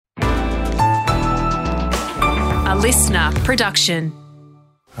A listener production.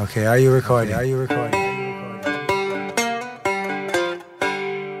 Okay, are you recording?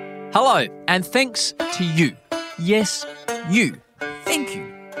 Hello, and thanks to you. Yes, you. Thank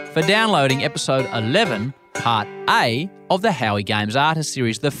you for downloading episode 11, part A of the Howie Games Artist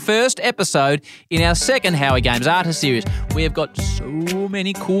series, the first episode in our second Howie Games Artist series. We have got so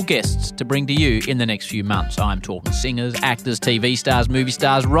many cool guests to bring to you in the next few months. I'm talking singers, actors, TV stars, movie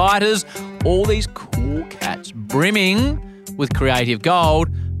stars, writers, all these cool cats brimming with creative gold,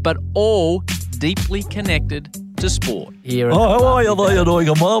 but all deeply connected to sport. How are you there? You're doing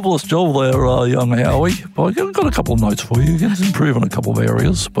a marvellous job there, young Howie. I've got a couple of notes for you. It's improving a couple of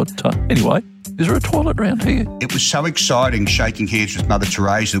areas. But anyway, is there a toilet around here? It was so exciting shaking hands with Mother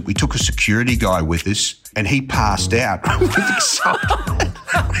Teresa that we took a security guy with us and he passed out with excitement.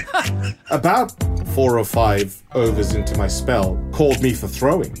 About 4 or 5 overs into my spell, called me for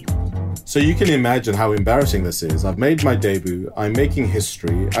throwing. So you can imagine how embarrassing this is. I've made my debut, I'm making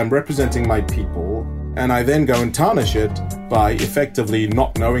history, I'm representing my people, and I then go and tarnish it by effectively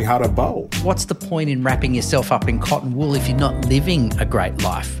not knowing how to bowl. What's the point in wrapping yourself up in cotton wool if you're not living a great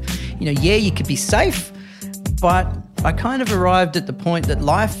life? You could be safe, but I kind of arrived at the point that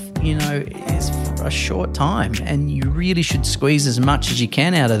life, is for a short time, and you really should squeeze as much as you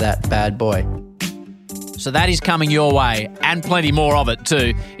can out of that bad boy. So that is coming your way, and plenty more of it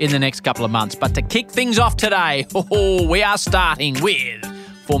too, in the next couple of months. But to kick things off today, we are starting with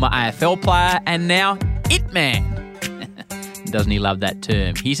former AFL player and now It Man. Doesn't he love that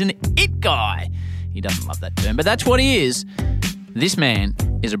term? He's an It guy. He doesn't love that term, but that's what he is. This man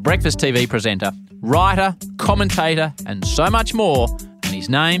is a breakfast TV presenter, writer, commentator, and so much more. And his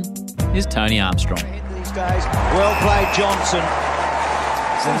name is Tony Armstrong. These days, well played, Johnson.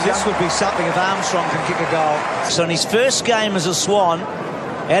 This would be something if Armstrong can kick a goal. So in his first game as a Swan,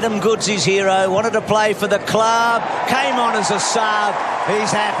 Adam Good's his hero, wanted to play for the club, came on as a sub.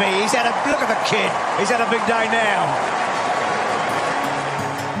 He's happy. Look at the kid. He's had a big day now.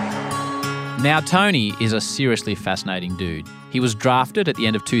 Now, Tony is a seriously fascinating dude. He was drafted at the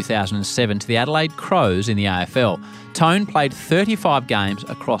end of 2007 to the Adelaide Crows in the AFL. Tone played 35 games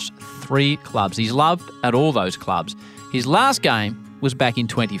across 3 clubs. He's loved at all those clubs. His last game was back in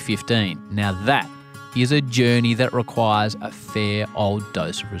 2015. Now that is a journey that requires a fair old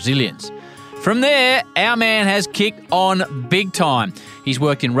dose of resilience. From there, our man has kicked on big time. He's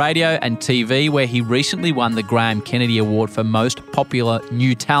worked in radio and TV, where he recently won the Graham Kennedy Award for Most Popular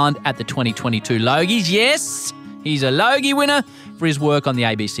New Talent at the 2022 Logies. Yes, he's a Logie winner for his work on the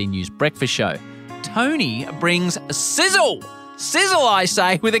ABC News Breakfast Show. Tony brings sizzle, I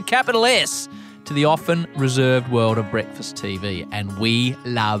say, with a capital S, to the often reserved world of breakfast TV, and we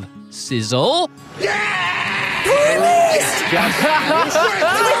love sizzle. Yeah!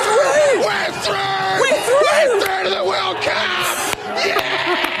 We're through to the World Cup! Yeah!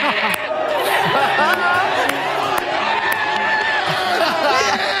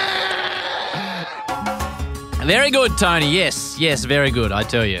 Very good, Tony. Yes, very good, I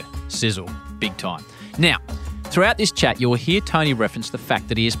tell you. Sizzle, big time. Now, throughout this chat, you will hear Tony reference the fact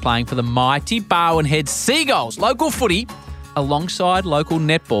that he is playing for the mighty Barwon Head Seagulls. Local footy, alongside local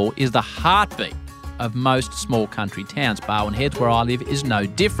netball, is the heartbeat of most small country towns. Barwon Heads, where I live, is no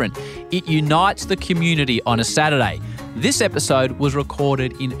different. It unites the community on a Saturday. This episode was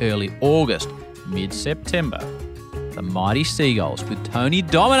recorded in early August, mid-September. The mighty Seagulls, with Tony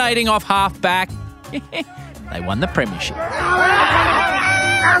dominating off half-back, they won the premiership.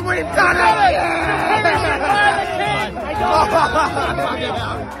 And we've done it!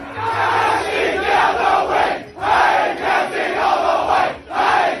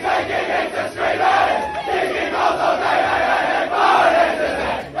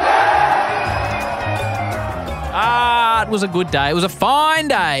 It was a good day. It was a fine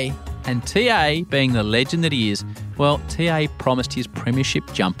day. And TA, being the legend that he is, well, TA promised his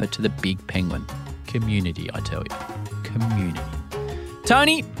premiership jumper to the big penguin. Community, I tell you. Community.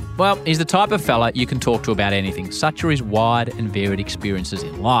 Tony, well, he's the type of fella you can talk to about anything. Such are his wide and varied experiences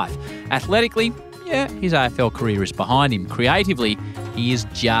in life. Athletically, yeah, his AFL career is behind him. Creatively, he is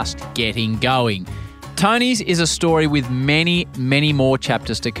just getting going. Tony's is a story with many, many more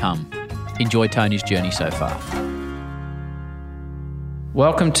chapters to come. Enjoy Tony's journey so far.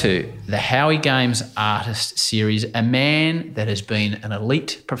 Welcome to the Howie Games Artist Series, a man that has been an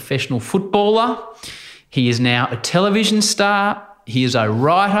elite professional footballer. He is now a television star. He is a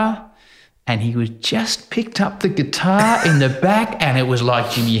writer, and he was just picked up the guitar in the back, and it was like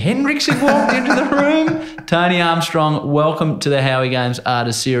Jimi Hendrix had walked into the room. Tony Armstrong, welcome to the Howie Games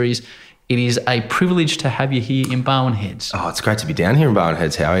Artist Series. It is a privilege to have you here in Barwon Heads. Oh, it's great to be down here in Barwon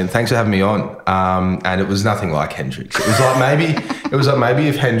Heads, Howie, and thanks for having me on. And it was nothing like Hendrix. It was like maybe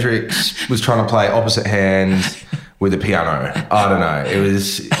if Hendrix was trying to play opposite hand with a piano. I don't know.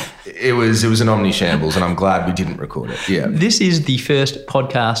 It was an omni-shambles, and I'm glad we didn't record it. Yeah. This is the first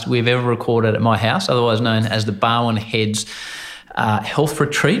podcast we've ever recorded at my house, otherwise known as the Barwon Heads health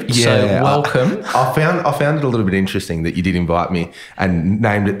retreat. Yeah, so welcome. I found it a little bit interesting that you did invite me and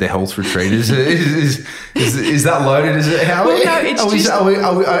named it the health retreat. Is that loaded? Is it how? Well, no,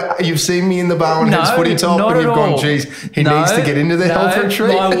 it's you've seen me in the Barwon Heads footy top, and you've gone, geez, he needs to get into the health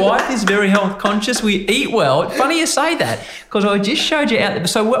retreat. My wife is very health conscious. We eat well. Funny you say that because I just showed you out there.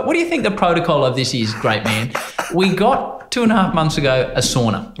 So what do you think the protocol of this is, great man? We got 2.5 months ago a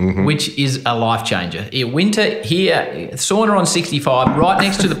sauna, which is a life changer. Winter here, sauna on 65, right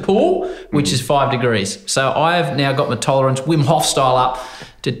next to the pool, which is 5 degrees. So I've now got my tolerance, Wim Hof style up,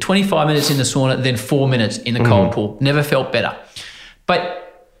 to 25 minutes in the sauna, then 4 minutes in the cold pool. Never felt better.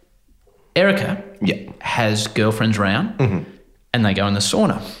 But Erica has girlfriends round and they go in the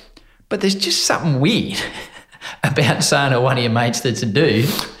sauna. But there's just something weird about saying to one of your mates that's a dude,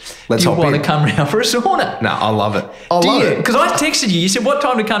 do you want to come round for a sauna? No, I love it. Because I texted you. You said, what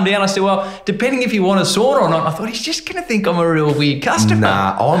time to come down? I said, well, depending if you want a sauna or not. I thought, he's just going to think I'm a real weird customer.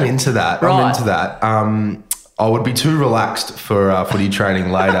 Nah, I'm into that. Right. I'm into that. I would be too relaxed for footy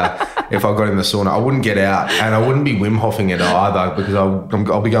training later if I got in the sauna. I wouldn't get out, and I wouldn't be Wim Hofing it either, because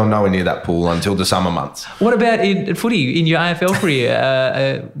I'll be going nowhere near that pool until the summer months. What about in footy, in your AFL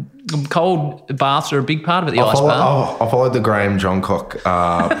career? Cold baths are a big part of it, the ice bath. I followed the Graham Johncock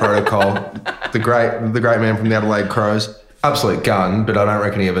protocol. The great man from the Adelaide Crows. Absolute gun, but I don't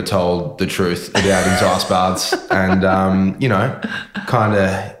reckon he ever told the truth about his ice baths. And, kind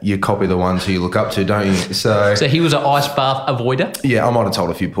of you copy the ones who you look up to, don't you? So he was an ice bath avoider? Yeah, I might have told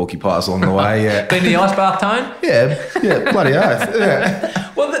a few porcupines along the way, yeah. Been in the ice bath, Tone? Yeah, bloody oath,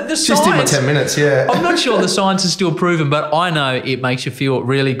 yeah. Well, the science... Just in my 10 minutes, yeah. I'm not sure the science is still proven, but I know it makes you feel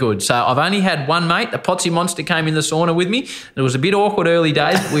really good. So I've only had one mate, the Potsy Monster, came in the sauna with me. It was a bit awkward early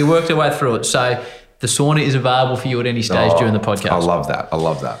days, but we worked our way through it. So the sauna is available for you at any stage during the podcast. I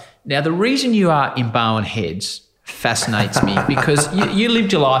love that. Now, the reason you are in Barwon Heads fascinates me because you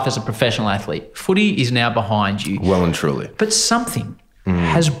lived your life as a professional athlete. Footy is now behind you. Well and truly. But something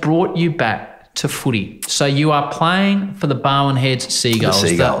has brought you back to footy. So you are playing for the Barwon Heads Seagulls.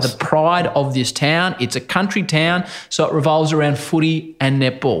 The pride of this town. It's a country town, so it revolves around footy and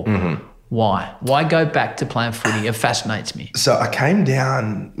netball. Why? Why go back to playing footy? It fascinates me. So I came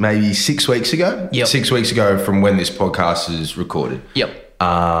down maybe 6 weeks ago. Yep. 6 weeks ago from when this podcast is recorded. Yep.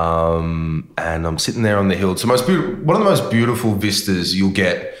 And I'm sitting there on the hill. It's one of the most beautiful vistas you'll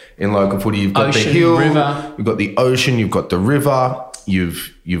get in local footy. You've got ocean, the hill, river. You've got the ocean, you've got the river,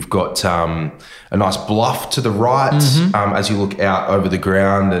 you've got a nice bluff to the right as you look out over the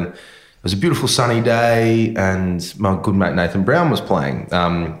ground. And it was a beautiful sunny day, and my good mate Nathan Brown was playing,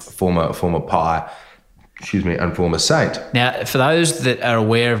 former Pie, and former Saint. Now, for those that are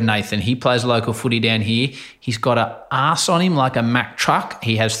aware of Nathan, he plays local footy down here. He's got an arse on him like a Mack truck.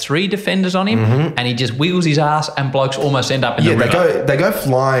 He has 3 defenders on him, and he just wiggles his arse, and blokes almost end up in the river. They go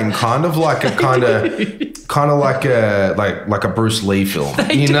flying, kind of like a like a Bruce Lee film.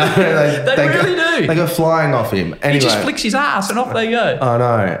 They really do. They go flying off him. Anyway, he just flicks his ass, and off they go. I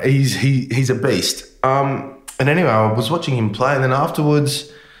know. He's a beast. And anyway, I was watching him play, and then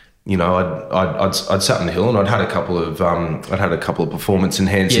afterwards, I'd sat on the hill, and I'd had a couple of performance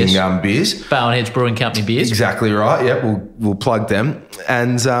enhancing beers. Barwon Heads Brewing Company beers. Exactly right. Yeah, we'll plug them.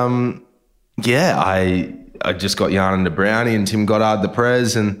 And I just got yarning to Brownie and Tim Goddard, the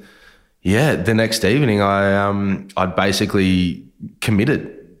Prez, and the next evening I'd basically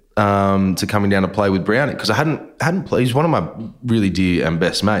committed to coming down to play with Brownie, because I hadn't played. He's one of my really dear and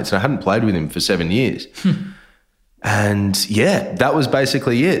best mates, and I hadn't played with him for 7 years. And that was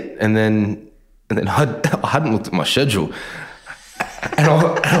basically it. And then I hadn't looked at my schedule, and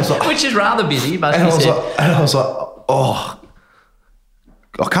I was like, which is rather busy, must be said. And I was like, oh,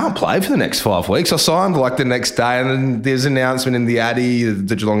 I can't play for the next 5 weeks. I signed like the next day, and then there's an announcement in the Addy,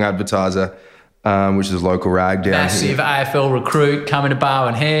 the Geelong Advertiser, which is a local rag down Massive here. AFL recruit coming to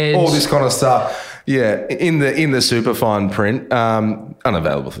Barwon Heads. All this kind of stuff. Yeah, in the super fine print,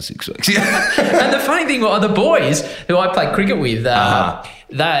 unavailable for 6 weeks. Yeah. And the funny thing, the boys who I play cricket with, they are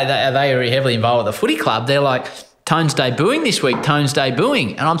heavily involved with the footy club. They're like, Tone's debuting this week, Tone's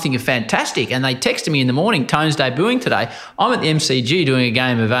debuting. And I'm thinking, fantastic. And they texted me in the morning, Tone's debuting today. I'm at the MCG doing a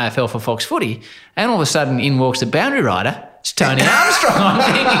game of AFL for Fox Footy, and all of a sudden in walks the boundary rider, it's Tony Armstrong.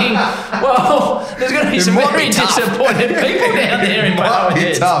 I'm thinking, well, there's going to be some very disappointed people down there in Bowen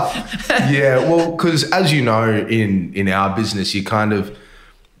Heads. Tough. Yeah, well, because as you know, in our business, you kind of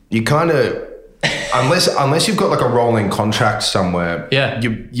unless you've got like a rolling contract somewhere,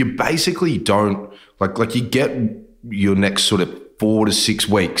 you basically don't like you get your next sort of 4 to 6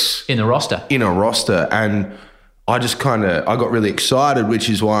 weeks in a roster, and I got really excited, which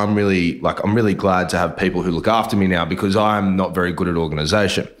is why I'm really glad to have people who look after me now, because I'm not very good at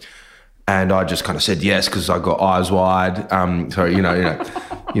organisation. And I just kind of said yes because I got eyes wide.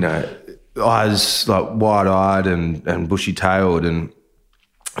 Eyes like wide-eyed and bushy-tailed, and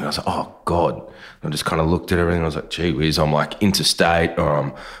I was like, oh God. And I just kind of looked at everything. I was like, gee whiz, I'm like interstate,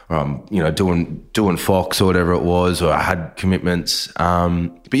 or I'm doing Fox or whatever it was, or I had commitments.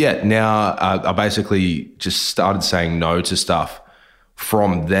 But yeah, now I basically just started saying no to stuff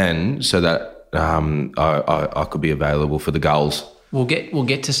from then, so that I could be available for the goals. We'll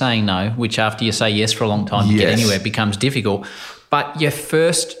get to saying no, which after you say yes for a long time to get anywhere becomes difficult. But your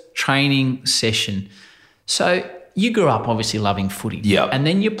first training session. So you grew up obviously loving footy. Yeah. And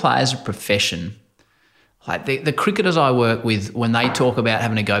then you play as a profession. Like the cricketers I work with, when they talk about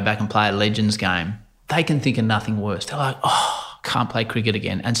having to go back and play a Legends game, they can think of nothing worse. They're like, oh, can't play cricket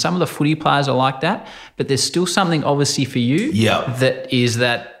again. And some of the footy players are like that, but there's still something obviously for you that is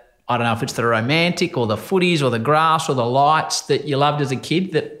that, I don't know if it's the romantic or the footies or the grass or the lights that you loved as a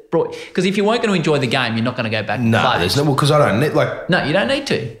kid that brought, because if you weren't going to enjoy the game, you're not going to go back and play. No, there's no, because I don't need, No, you don't need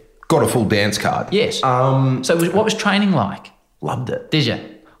to. Got a full dance card. Yes. So what was training like? Loved it. Did you?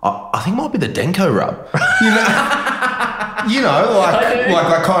 I think it might be the Denko rub. Like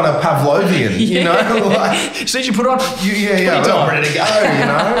that kind of Pavlovian, you know? Like, so you put on, I'm ready to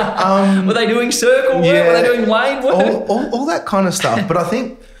go, were they doing circle work? Yeah, were they doing lane work? All that kind of stuff. But I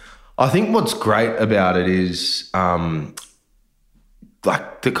think what's great about it is like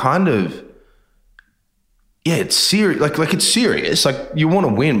the kind of, it's serious. Like it's serious. Like you want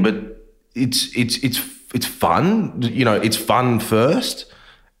to win, but it's fun. You know, it's fun first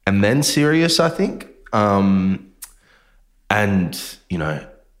and then serious, I think. And you know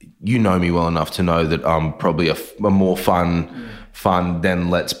me well enough to know that I'm probably a more fun than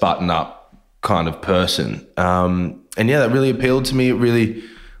let's button up kind of person. And yeah, that really appealed to me. It really,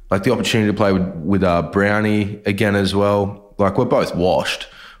 like the opportunity to play with Brownie again as well. Like we're both washed,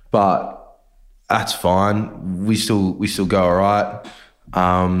 but that's fine. We still go all right.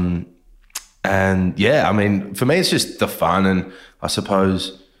 And yeah, I mean, for me, it's just the fun. And I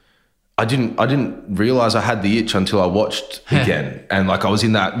suppose I didn't realize I had the itch until I watched again. And like, I was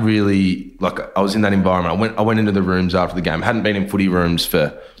in that environment. I went into the rooms after the game. I hadn't been in footy rooms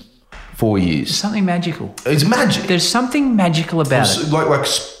for 4 years. There's something magical. It's magic. There's something magical about it. Like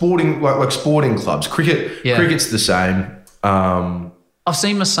sporting, like sporting clubs. Cricket's the same. I've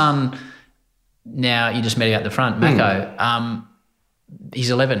seen my son now. You just met him out the front, Mako. He's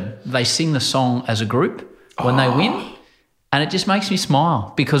 11. They sing the song as a group when they win. And it just makes me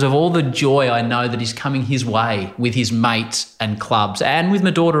smile because of all the joy I know that is coming his way with his mates and clubs and with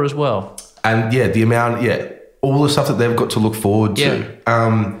my daughter as well. And all the stuff that they've got to look forward to.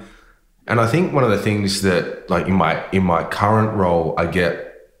 And I think one of the things that, like in my current role, I get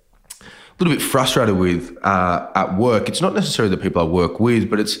a little bit frustrated with at work. It's not necessarily the people I work with,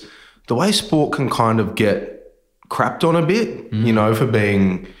 but it's the way sport can kind of get crapped on a bit, for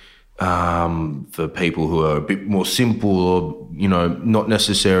being for people who are a bit more simple or, not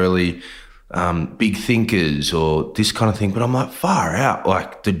necessarily big thinkers or this kind of thing. But I'm like, far out.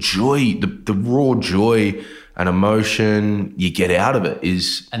 Like the joy, the raw joy and emotion you get out of it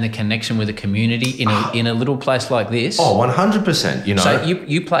is... And the connection with the community in a little place like this. Oh, 100%, So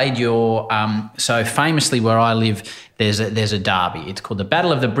you played your... so famously where I live, there's a derby. It's called the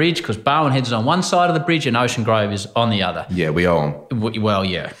Battle of the Bridge because Bowen Heads is on one side of the bridge and Ocean Grove is on the other. Yeah, we are on. Well,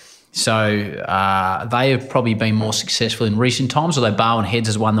 yeah. So they have probably been more successful in recent times, although Bowen Heads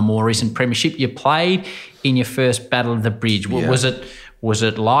has won the more recent premiership. You played in your first Battle of the Bridge. Yeah. Was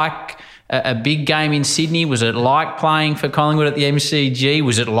it like a big game in Sydney? Was it like playing for Collingwood at the MCG?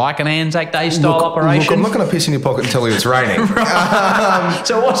 Was it like an Anzac Day style operation? Look, I'm not going to piss in your pocket and tell you it's raining.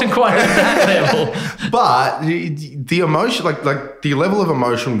 So it wasn't quite at that level. But the emotion, like the level of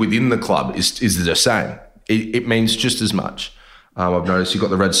emotion within the club is the same. It means just as much. I've noticed you've got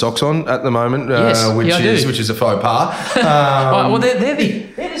the red socks on at the moment, which is a faux pas. Well, they're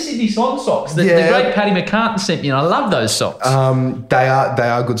the Sydney Swan socks. The great Paddy McCartan sent me, and I love those socks. They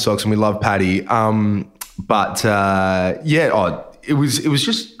are good socks, and we love Paddy. It was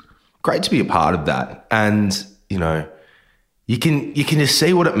just great to be a part of that, and you can just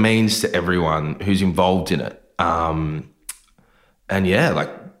see what it means to everyone who's involved in it. yeah, like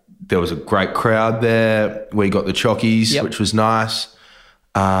there was a great crowd there. We got the chockies, which was nice.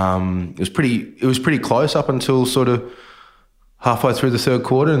 It was pretty close up until sort of halfway through the third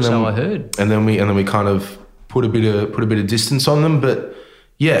quarter, and then So I heard. And then we kind of put a bit of distance on them. But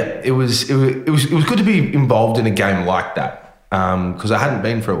yeah, it was good to be involved in a game like that because I hadn't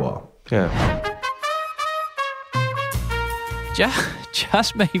been for a while. Yeah.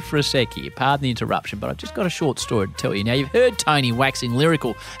 Just me for a sec here, pardon the interruption, but I've just got a short story to tell you. Now, you've heard Tony waxing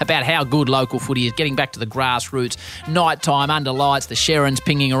lyrical about how good local footy is, getting back to the grassroots, nighttime, under lights, the Sherrans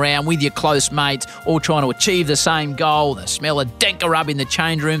pinging around with your close mates, all trying to achieve the same goal, the smell of denker rub in the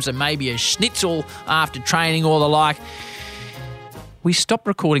change rooms and maybe a schnitzel after training or the like. We stopped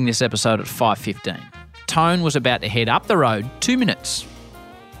recording this episode at 5:15. Tone was about to head up the road 2 minutes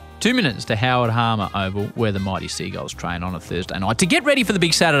to Howard Harmer Oval, where the mighty Seagulls train on a Thursday night to get ready for the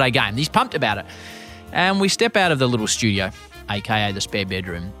big Saturday game. He's pumped about it. And we step out of the little studio, aka the spare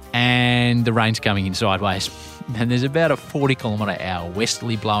bedroom, and the rain's coming in sideways. And there's about a 40-kilometre-hour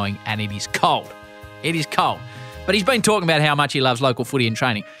westerly blowing, and it is cold. It is cold. But he's been talking about how much he loves local footy and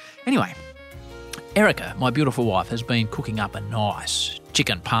training. Anyway, Erica, my beautiful wife, has been cooking up a nice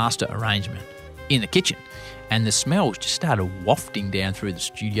chicken pasta arrangement in the kitchen. And the smells just started wafting down through the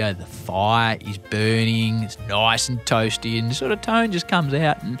studio. The fire is burning. It's nice and toasty. And sort of Tone just comes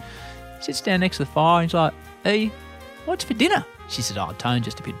out and sits down next to the fire. And he's like, "Hey, what's for dinner?" She said, "Oh, Tone,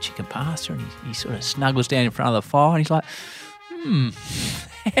 just a bit of chicken pasta." And he sort of snuggles down in front of the fire. And he's like,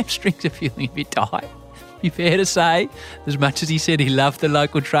 hamstrings are feeling a bit tight. Be fair to say, as much as he said he loved the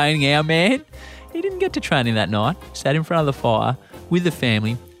local training, our man, he didn't get to training that night. Sat in front of the fire with the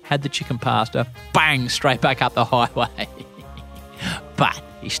family, had the chicken pasta, bang, straight back up the highway. But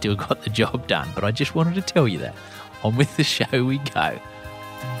he still got the job done. But I just wanted to tell you that. On with the show we go.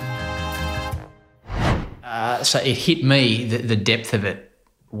 So it hit me, the depth of it,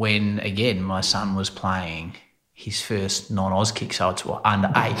 when, again, my son was playing his first non-Oz kick. So it's under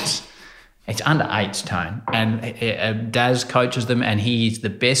 8s. It's under 8s, Tone. And Daz coaches them, and he is the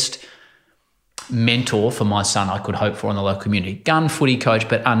best mentor for my son I could hope for in the local community. Gun footy coach,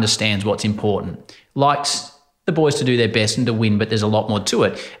 but understands what's important. Likes the boys to do their best and to win, but there's a lot more to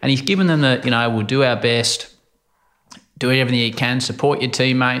it. And he's given them the, we'll do our best, do everything you can, support your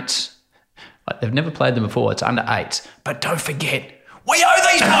teammates. Like, they've never played them before. It's under 8s. But don't forget, we owe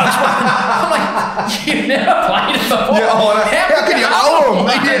these blokes one. I'm like, you've never played it before. Yeah, how can you owe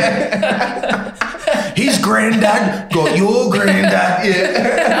them? His granddad got your granddad.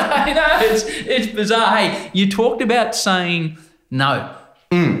 Yeah. I know, it's bizarre. Hey, you talked about saying no,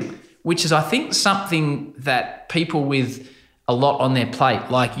 which is, I think, something that people with a lot on their plate,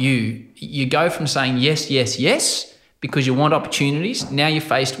 like you go from saying yes, yes, yes, because you want opportunities. Now you're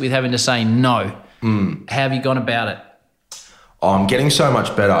faced with having to say no. How have you gone about it? I'm getting so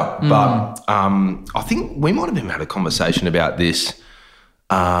much better, but I think we might have even had a conversation about this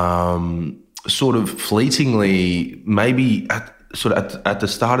sort of fleetingly, maybe at the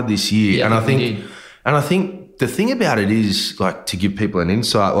start of this year. Yeah, and I think the thing about it is, like, to give people an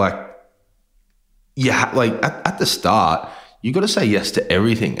insight, like, at the start, you got to say yes to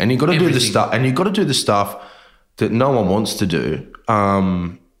everything, and you got to do the stuff, and you got to do the stuff that no one wants to do,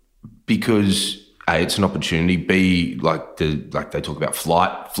 because A, it's an opportunity. B, like they talk about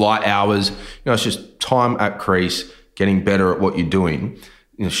flight hours. It's just time at crease, getting better at what you're doing,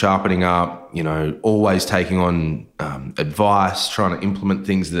 sharpening up, always taking on advice, trying to implement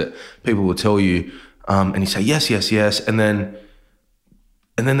things that people will tell you, and you say yes, yes, yes, and then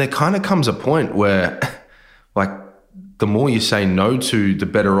there kind of comes a point where, like, the more you say no to, the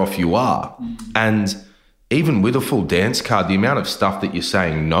better off you are. And even with a full dance card, the amount of stuff that you're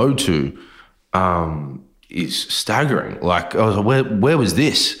saying no to is staggering. Like, I was like, where was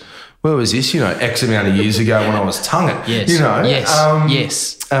this? Where was this, X amount of years ago when I was tonguing? Yes,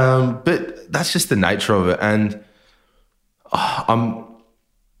 yes. But that's just the nature of it. And I'm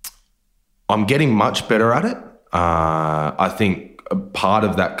getting much better at it. I think a part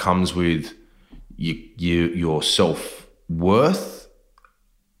of that comes with your self-worth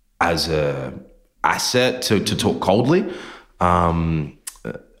as a asset to talk coldly, and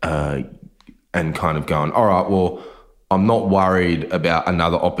kind of going, all right, well, I'm not worried about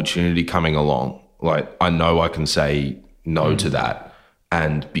another opportunity coming along. Like, I know I can say no to that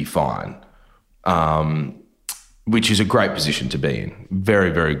and be fine, which is a great position to be in. Very,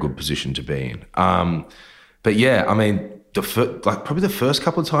 very good position to be in. But yeah, I mean, probably the first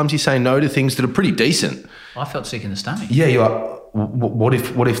couple of times you say no to things that are pretty decent. I felt sick in the stomach. Yeah, you're like, what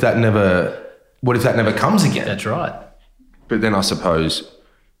if that never comes again? That's right. But then I suppose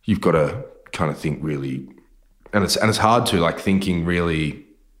you've got to kind of think really and it's hard to like thinking really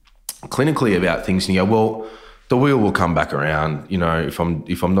clinically about things, and you go, well, the wheel will come back around, you know, if I'm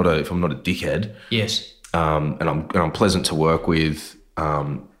not a dickhead. Yes. And I'm pleasant to work with.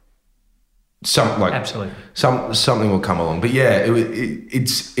 Absolutely. Something will come along. But yeah,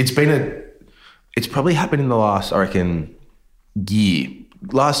 it's probably happened in the last, I reckon,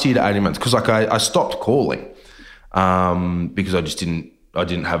 last year to 18 months. Because like I stopped calling because I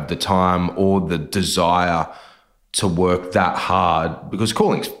didn't have the time or the desire to work that hard, because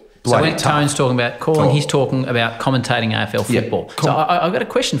calling's bloody so when tough. Tone's talking about calling, he's talking about commentating AFL football. Yeah, so I've got a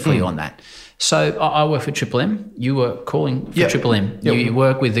question for you on that. So I work for Triple M. You were calling for Triple M. Yep. You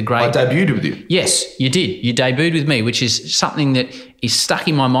work with the great... I debuted with you. Yes, you did. You debuted with me, which is something that is stuck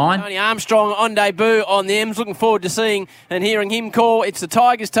in my mind. Tony Armstrong on debut on the M's. Looking forward to seeing and hearing him call. It's the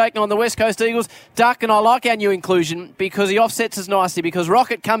Tigers taking on the West Coast Eagles. Duck, and I like our new inclusion because he offsets us nicely, because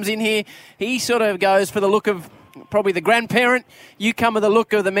Rocket comes in here. He sort of goes for the look of probably the grandparent. You come with the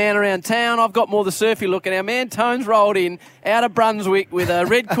look of the man around town. I've got more the surfy look, and our man Tone's rolled in out of Brunswick with a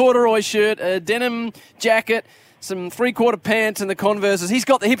red corduroy shirt, a denim jacket, some three-quarter pants and the Converses. He's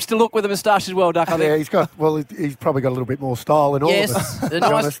got the hipster look with a moustache as well, Duck, I think. Yeah, he's probably got a little bit more style than all of us. Yes,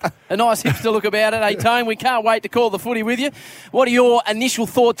 a nice hipster look about it. Hey, Tone, we can't wait to call the footy with you. What are your initial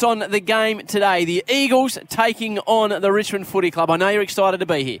thoughts on the game today? The Eagles taking on the Richmond Footy Club. I know you're excited to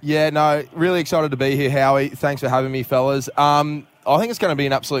be here. Yeah, no, really excited to be here, Howie. Thanks for having me, fellas. I think it's going to be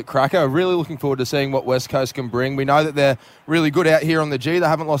an absolute cracker. Really looking forward to seeing what West Coast can bring. We know that they're really good out here on the G. They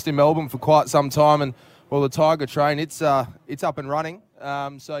haven't lost in Melbourne for quite some time, and well, the Tiger train, it's up and running.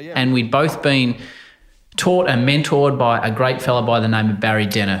 And we'd both been taught and mentored by a great fella by the name of Barry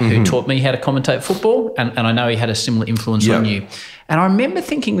Denner, who taught me how to commentate football, and I know he had a similar influence on you. And I remember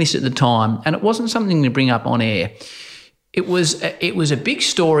thinking this at the time, and it wasn't something to bring up on air. It was a big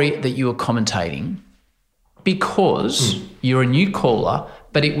story that you were commentating because you're a new caller,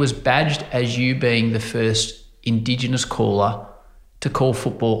 but it was badged as you being the first Indigenous caller to call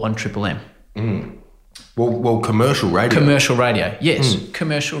football on Triple M. Well, commercial radio. Commercial radio, yes,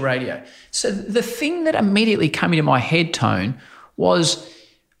 commercial radio. So the thing that immediately came into my head, Tone, was,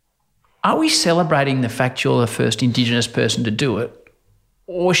 are we celebrating the fact you're the first Indigenous person to do it,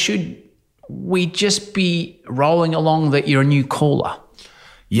 or should we just be rolling along that you're a new caller?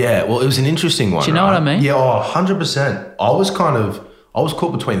 Yeah, well, it was an interesting one. Do you know what I mean? Yeah, 100%. I was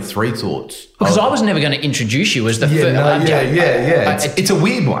caught between three thoughts. Because I was never going to introduce you as the first. Yeah. It's a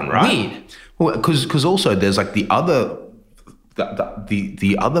weird one, right? Weird. Well, because also there's like the other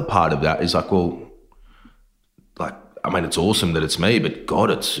part of that is like, well, like, I mean, it's awesome that it's me, but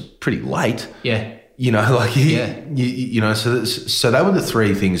God, it's pretty late. Yeah. You know, like, you know, so they were the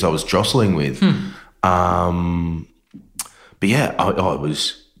three things I was jostling with. But yeah, I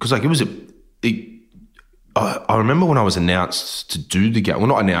was, because like I remember when I was announced to do the game, well,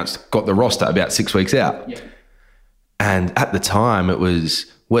 not announced, got the roster about 6 weeks out. Yeah. And at the time it was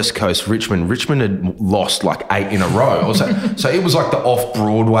West Coast, Richmond. Richmond had lost like 8 in a row. So it was like the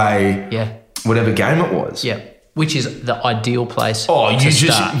off-Broadway, whatever game it was. Yeah, which is the ideal place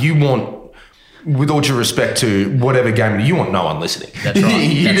you want, with all due respect to whatever game, you want no one listening. That's right.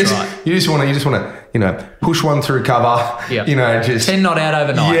 You just want to, you know, push one through cover. Yep. You know, just 10 not out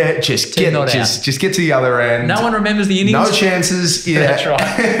overnight. Yeah, just get to the other end. No one remembers the innings. No chances. Yeah, that's right.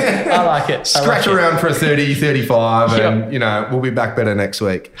 I like it. Scratch around for a 30, 35, and you know we'll be back better next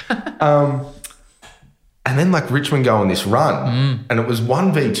week. And then like Richmond go on this run, and it was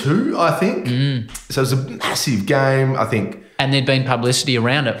 1v2, I think. So it was a massive game, I think. And there'd been publicity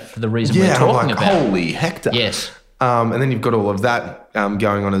around it for the reason we're talking about. Holy hector. Yes. And then you've got all of that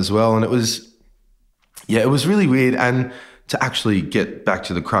going on as well. And it was really weird. And to actually get back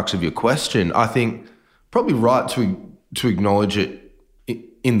to the crux of your question, I think probably right to acknowledge it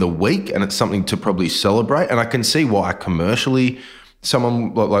in the week, and it's something to probably celebrate. And I can see why commercially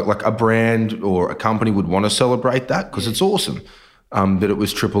someone like a brand or a company would want to celebrate that, because it's awesome that it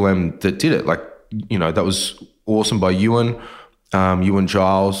was Triple M that did it. Like, you know, that was awesome by Ewan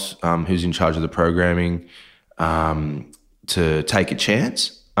Giles, who's in charge of the programming, to take a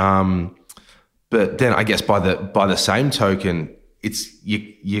chance. But then I guess by the same token, it's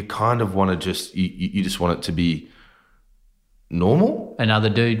you kind of want to just you just want it to be normal. Another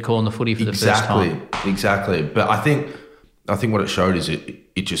dude calling the footy for the first time. Exactly. But I think what it showed is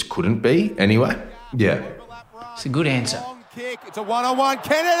it just couldn't be anyway. Yeah. It's a good answer. Kick. It's a one-on-one.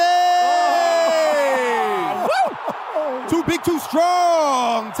 Kennedy! Oh! Too big, too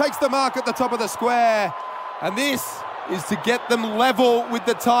strong. Takes the mark at the top of the square. And this is to get them level with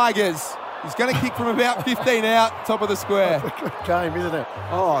the Tigers. He's going to kick from about 15 out, top of the square. That's a good game, isn't it?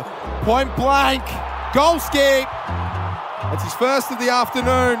 Oh, point blank. Goal ski. It's his first of the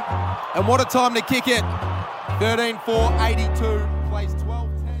afternoon. And what a time to kick it. 13-4-82. Plays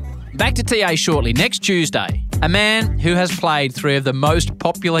 12-10. Back to TA shortly. Next Tuesday, a man who has played three of the most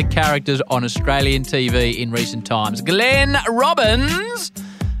popular characters on Australian TV in recent times, Glenn Robbins,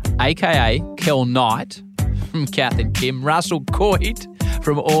 a.k.a. Kel Knight from Kath and Kim, Russell Coit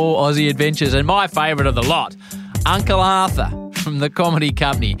from All Aussie Adventures, and my favourite of the lot, Uncle Arthur from The Comedy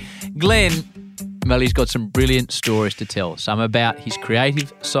Company. Glenn, well, he's got some brilliant stories to tell, some about his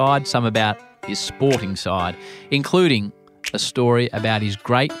creative side, some about his sporting side, including a story about his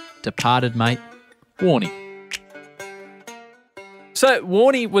great departed mate, Warnie. So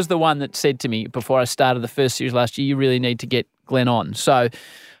Warnie was the one that said to me before I started the first series last year, you really need to get Glenn on. So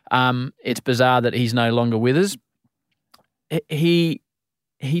it's bizarre that he's no longer with us. He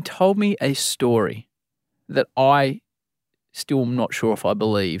told me a story that I still am not sure if I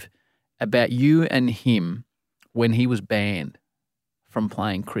believe about you and him when he was banned from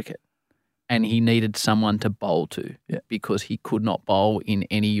playing cricket and he needed someone to bowl to because he could not bowl in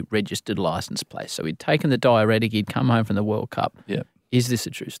any registered licence place. So he'd taken the diuretic, he'd come home from the World Cup. Yeah. Is this a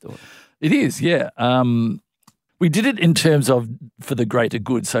true story? It is, yeah. We did it in terms of for the greater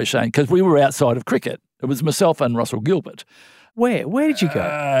good, so Shane, because we were outside of cricket. It was myself and Russell Gilbert. Where did you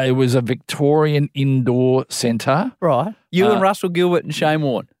go? It was a Victorian indoor centre. Right. You and Russell Gilbert and Shane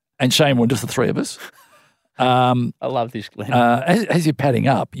Warne. And Shane Warne, just the three of us. I love this, Glenn. As you're padding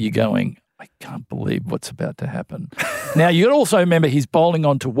up, you're going, I can't believe what's about to happen. Now, you got to also remember he's bowling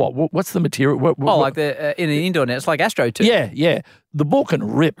onto what? What's the material? Like in an indoor net. It's like Astro too. Yeah. The ball can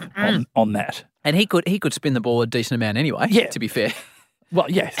rip on that. And he could spin the ball a decent amount anyway, to be fair.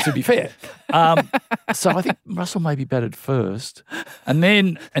 Well, yeah, to be fair. So I think Russell maybe batted first.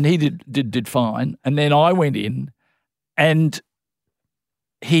 And he did fine. And then I went in and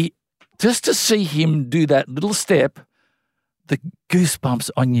he, just to see him do that little step, the goosebumps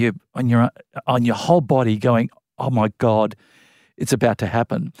on your whole body going, oh my God, it's about to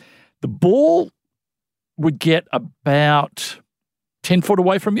happen. The ball would get about 10 foot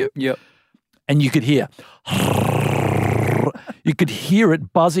away from you. Yep. And you could hear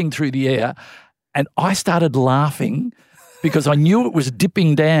it buzzing through the air. And I started laughing because I knew it was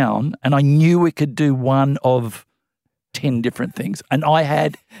dipping down and I knew it could do one of 10 different things. And I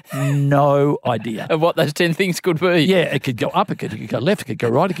had no idea of what those 10 things could be. Yeah, it could go up, it could go left, it could go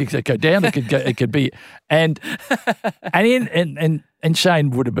right, it could go down, it could be. And Shane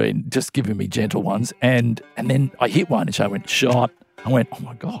would have been just giving me gentle ones. And then I hit one and Shane went, shot. I went, oh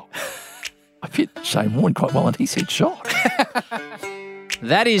my God. I've hit Shane Warne quite well, and he said shot.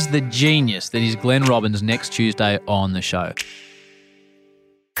 That is the genius that is Glenn Robbins next Tuesday on the show.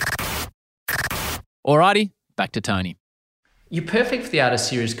 Alrighty, back to Tony. You're perfect for the artist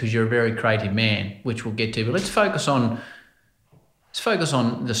series because you're a very creative man, which we'll get to. But let's focus on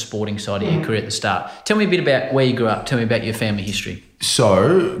the sporting side of your career at the start. Tell me a bit about where you grew up. Tell me about your family history.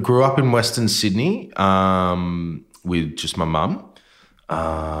 So, grew up in Western Sydney with just my mum.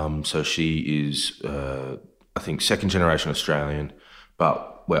 So she is, I think, second generation Australian,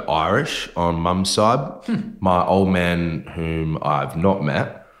 but we're Irish on mum's side. My old man, whom I've not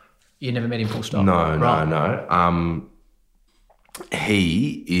met. You never met him full stop? No.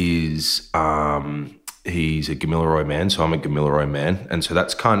 He is, he's a Gamilaroi man, so I'm a Gamilaroi man. And so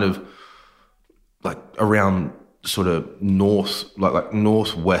that's kind of like around sort of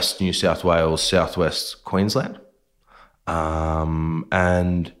northwest New South Wales, southwest Queensland.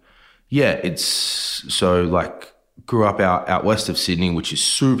 And yeah, it's so like grew up out west of Sydney, which is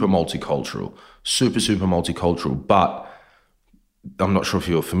super multicultural, but I'm not sure if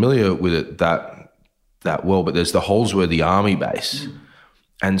you're familiar with it that well, but there's the Holsworthy Army base.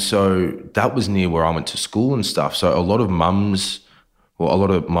 And so that was near where I went to school and stuff. So a lot of my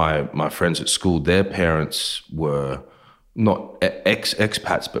friends at school, their parents were not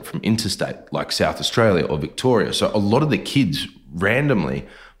expats, but from interstate, like South Australia or Victoria. So a lot of the kids randomly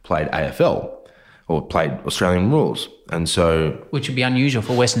played AFL or played Australian rules. And so... Which would be unusual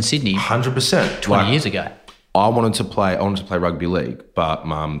for Western Sydney. 100%. 20 years ago. I wanted to play rugby league, but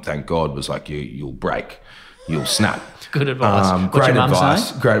Mum, thank God, was like, you'll break, you'll snap. Good advice. Great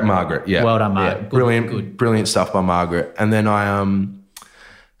advice. Great, Margaret. Yeah. Well done, Margaret. Yeah. Brilliant stuff by Margaret. And then I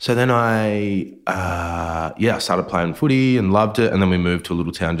started playing footy and loved it. And then we moved to a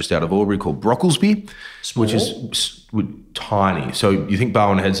little town just out of Albury called Brocklesby, which is tiny. So you think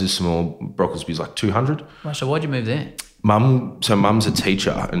Barwon Heads is small, Brocklesby is like 200. Right, so why'd you move there? Mum's a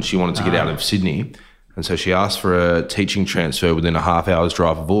teacher and she wanted to get out of Sydney. And so she asked for a teaching transfer within a half hour's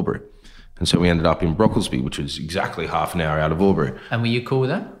drive of Albury. And so we ended up in Brocklesby, which is exactly half an hour out of Albury. And were you cool with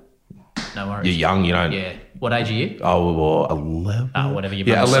that? No worries. You're young, you don't. Yeah. What age are you? Oh, well, 11. Oh, whatever you.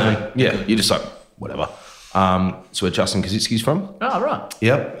 Yeah, 11. Say. Yeah, you're just like whatever. So where Justin Kazitsky's from. Oh, right.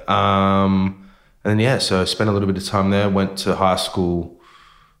 Yep. And then so I spent a little bit of time there. Went to high school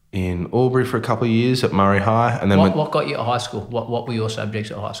in Albury for a couple of years at Murray High, and then what got you at high school? What were your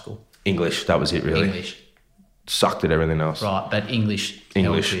subjects at high school? English. That was it, really. English. Sucked at everything else. Right, but English.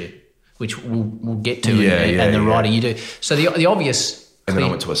 English. Which we'll get to. Yeah, and the writing you do. So the obvious. And then I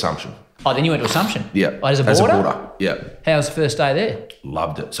went to Assumption. Oh, then you went to Assumption. Yeah. Oh, as a boarder. Yeah. How was the first day there?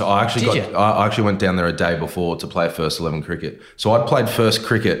 Loved it. So I actually went down there a day before to play first 11 cricket. So I'd played first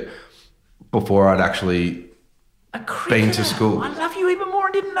cricket before I'd actually been to school. I love you even more.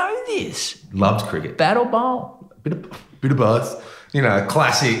 I didn't know this. Loved cricket. Bat or bowl? Bit of both. You know,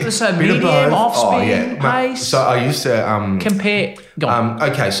 classic. So bit medium, of both. off-spin, pace. So I used to compare. Go on.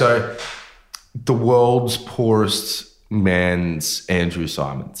 Okay, so the world's poorest man's Andrew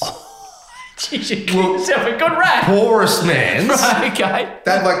Simons. Jeez, you give yourself a good rap. Poorest man's. Right, okay.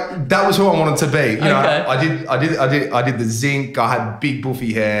 That was who I wanted to be. You know, Okay. I did the zinc. I had big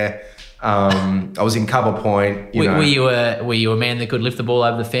buffy hair. I was in cover point. Were you a man that could lift the ball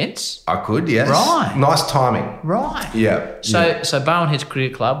over the fence? I could, yes. Right. Nice timing. Right. Yeah. So Bowenheads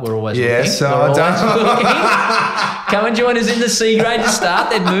Cricket Club, we're always looking. So we're always looking. Come and join us in the C grade to start,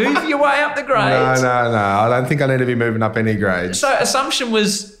 then move your way up the grades. No. I don't think I need to be moving up any grades. So Assumption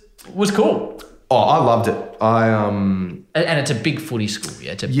was cool. Oh, I loved it. And it's a big footy school,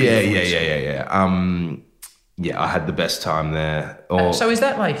 yeah. It's a big footy school. Yeah, I had the best time there. So is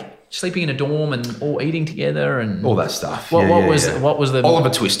that like sleeping in a dorm and all eating together and all that stuff? What was the Oliver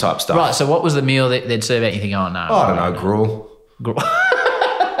Twist type stuff? Right. So what was the meal that they'd serve out? You think, oh no, I don't know, gruel.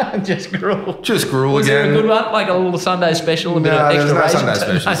 Just gruel. Just gruel was again. Was there a good one, like a little Sunday special, a bit of extra no raisin?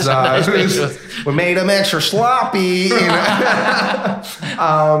 Sunday specials. We made them extra sloppy. You know?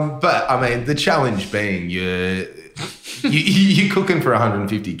 But I mean, the challenge being you're cooking for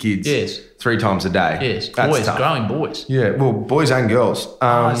 150 kids. Yes. 3 times a day. Yes. That's boys, tough. growing boys. Yeah. Well, boys and girls.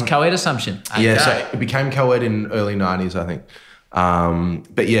 It's co-ed Assumption. Okay. Yeah. So it became co-ed in early 90s, I think.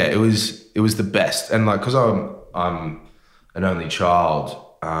 But yeah, it was the best, and like because I'm an only child,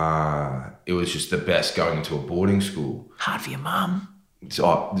 it was just the best going into a boarding school. Hard for your mum.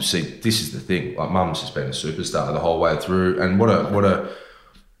 So, see, this is the thing. Like, mum's just been a superstar the whole way through, and what a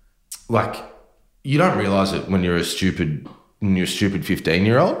like. You don't realise it when you're a stupid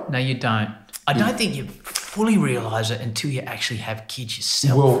 15-year-old. No, you don't. I don't think you fully realise it until you actually have kids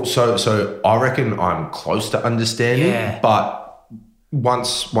yourself. Well, so I reckon I'm close to understanding. Yeah. But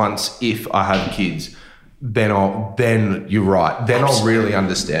once if I have kids, then you're right. Then I'll really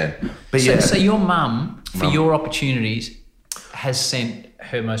understand. But so your mum, for your opportunities, has sent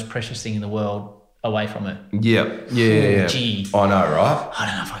her most precious thing in the world away from her. Yeah. Gee. I know, right? I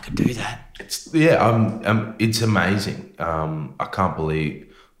don't know if I could do that. It's amazing. I can't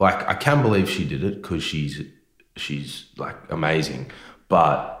believe, I can believe she did it because she's like amazing.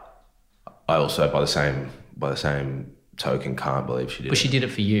 But I also, by the same token, can't believe she did it. But she did it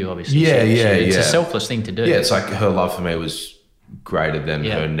for you, obviously. Yeah. It's a selfless thing to do. Yeah, it's like her love for me was greater than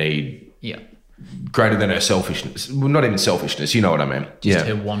her need. Yeah. Greater than her selfishness. Well, not even selfishness, you know what I mean. Just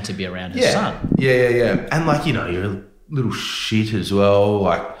her want to be around her son. Yeah. And like, you know, you're a little shit as well,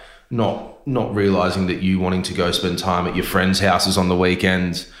 like not realising that you wanting to go spend time at your friends' houses on the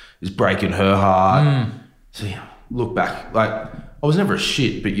weekends is breaking her heart. So yeah, look back, like I was never a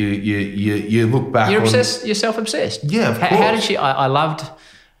shit, but you look back. You're obsessed. You're self-obsessed. Yeah, of course. How did she? I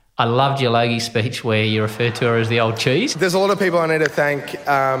loved your Logie speech where you referred to her as the old cheese. There's a lot of people I need to thank.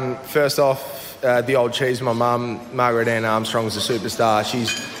 First off, the old cheese, my mum, Margaret Ann Armstrong, is a superstar.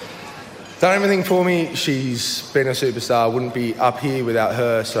 She's done everything for me. She's been a superstar. I wouldn't be up here without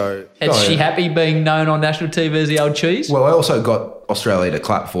her. So is she happy being known on national TV as the old cheese? Well, I also got Australia to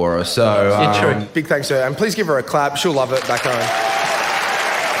clap for her. So true. Big thanks to her, and please give her a clap. She'll love it back home.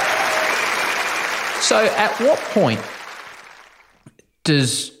 So, at what point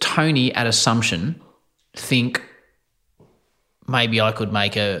does Tony at Assumption think maybe I could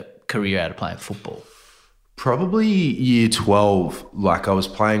make a career out of playing football? Probably year 12. Like I was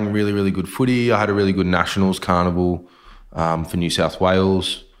playing really, really good footy. I had a really good Nationals carnival for New South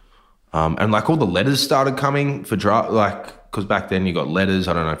Wales. And like all the letters started coming for draft, like, because back then you got letters,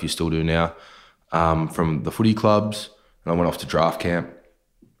 I don't know if you still do now, from the footy clubs. And I went off to draft camp.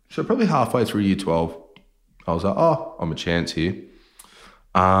 So probably halfway through year 12, I was like, oh, I'm a chance here.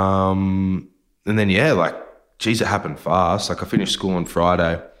 And then, geez, it happened fast. Like I finished school on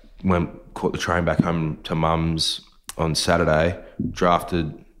Friday, caught the train back home to mum's on Saturday,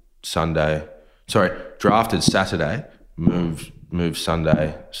 drafted Saturday, moved moved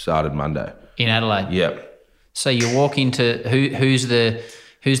Sunday, started Monday. In Adelaide? Yeah. So you walk into who's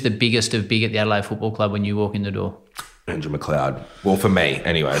the biggest of big at the Adelaide Football Club when you walk in the door? Andrew McLeod. Well, for me,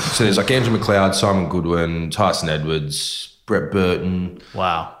 anyway. So there's like Andrew McLeod, Simon Goodwin, Tyson Edwards, Brett Burton.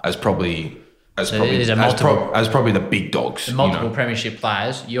 Wow. As probably the big dogs. The multiple premiership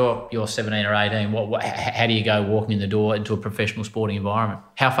players. You're 17 or 18. How do you go walking in the door into a professional sporting environment?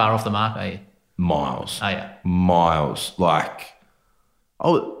 How far off the mark are you? Miles. Oh yeah. Miles. Like I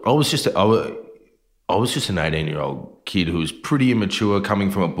was just an 18-year-old kid who was pretty immature,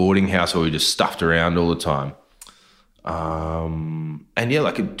 coming from a boarding house where we just stuffed around all the time. And yeah,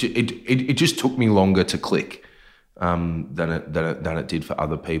 like it just took me longer to click than it did for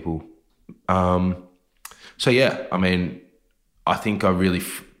other people. So yeah, I mean, I definitely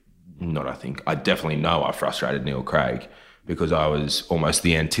know I frustrated Neil Craig because I was almost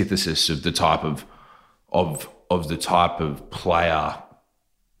the antithesis of the type of player.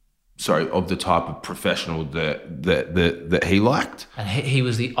 Sorry, of the type of professional that he liked. And he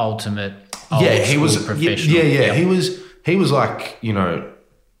was the ultimate. He was professional. Yeah. He was like, you know,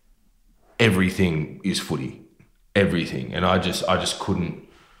 everything is footy, everything, and I just couldn't.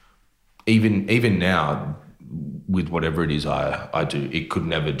 Even now, with whatever it is I do, it could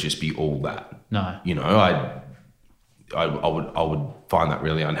never just be all that. No, you know, I would find that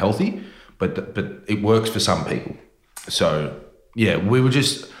really unhealthy, but it works for some people. So yeah, we were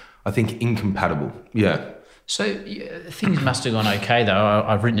just, I think, incompatible. Yeah. So things must have gone okay though.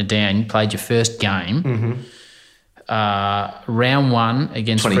 I've written it down. You played your first game, round one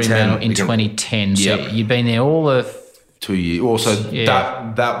against Fremantle in 2010. So you've been there all of 2 years. Also,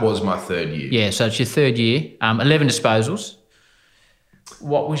 that was my third year. Yeah, so it's your third year. 11 disposals.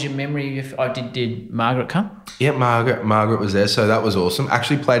 What was your memory if did Margaret come? Yeah, Margaret was there, so that was awesome.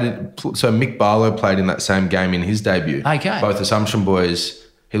 Actually so Mick Barlow played in that same game in his debut. Okay. Both Assumption boys.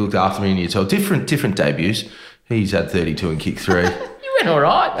 He looked after me in year 12. Different debuts. He's had 32 and kicked 3. You went all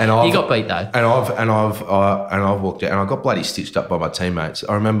right. And you got beat though. And I've walked out and I got bloody stitched up by my teammates.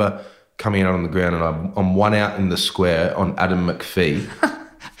 I remember coming out on the ground and I'm one out in the square on Adam McPhee.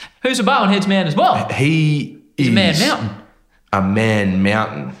 Who's a Barwonheads man as well. He's a man mountain. A man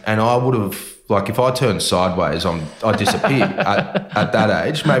mountain. And I would have, like, if I turned sideways, I disappeared at that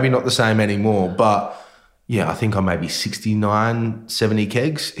age. Maybe not the same anymore, but yeah, I think I'm maybe 69, 70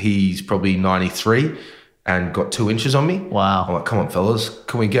 kegs. He's probably 93 and got 2 inches on me. Wow. I'm like, come on, fellas,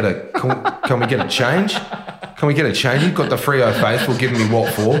 can we get a change? Can we get a change? You've got the Freo faithful giving me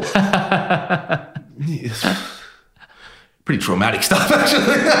what for? Yes. Pretty traumatic stuff,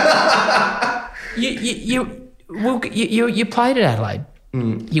 actually. You played at Adelaide.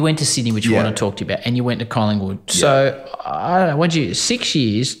 You went to Sydney, which we want to talk to you about, and you went to Collingwood. Yeah. So I don't know, when 6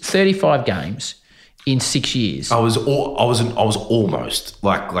 years, 35 games in 6 years. I was almost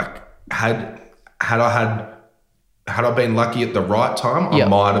like had I been lucky at the right time, I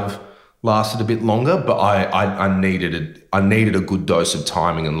might have lasted a bit longer, but I needed a good dose of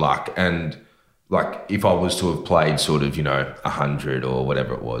timing and luck. And like if I was to have played sort of, 100 or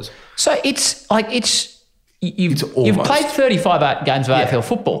whatever it was. So you've played 35 games of AFL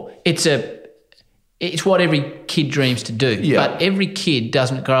football. It's what every kid dreams to do. Yeah. But every kid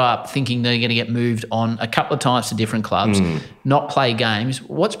doesn't grow up thinking they're going to get moved on a couple of times to different clubs, not play games.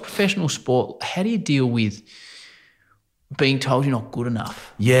 What's professional sport? How do you deal with being told you're not good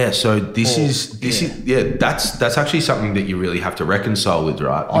enough? Yeah, so that's actually something that you really have to reconcile with,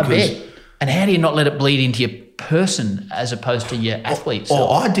 right? I bet. And how do you not let it bleed into your person as opposed to your athlete self?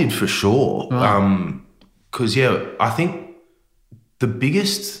 Oh, I did for sure. Right. Because, I think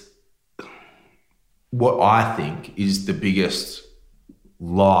what I think is the biggest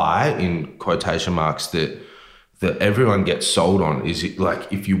lie, in quotation marks, that everyone gets sold on is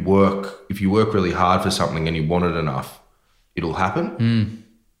like if you work really hard for something and you want it enough, it'll happen.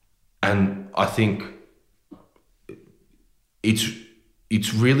 And I think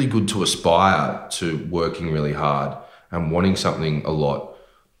it's really good to aspire to working really hard and wanting something a lot,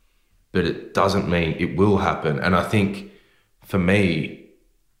 but it doesn't mean it will happen. And I think for me,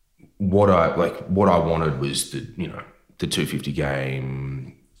 what I wanted was the 250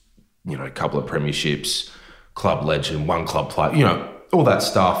 game, a couple of premierships, club legend, one club player, all that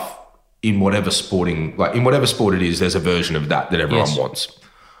stuff. In whatever sport it is, there's a version of that everyone wants.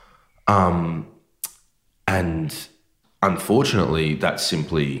 And unfortunately, that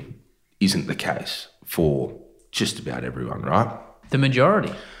simply isn't the case for just about everyone, right? The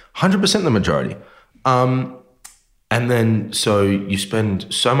majority. 100% the majority. And then so you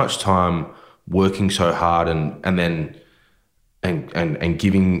spend so much time working so hard and then and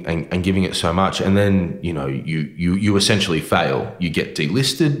giving it so much, and then you essentially fail. You get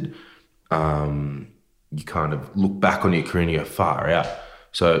delisted. You kind of look back on your career and you're far out.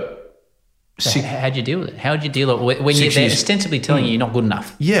 So how'd you deal with it? How'd you deal with it when they're ostensibly telling you you're not good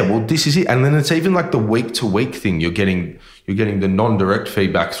enough? Yeah, well, this is it. And then it's even like the week-to-week thing. You're getting the non-direct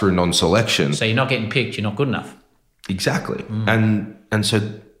feedback through non-selection. So you're not getting picked. You're not good enough. Exactly. And so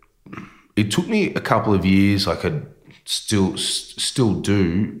it took me a couple of years. I could still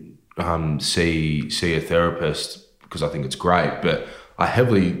do see a therapist because I think it's great. But I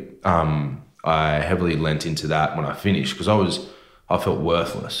heavily lent into that when I finished because I felt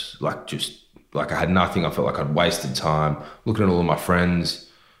worthless. Like I had nothing. I felt like I'd wasted time looking at all of my friends,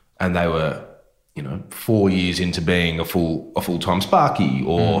 and they were, 4 years into being a full-time Sparky,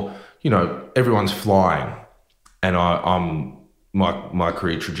 or everyone's flying, and my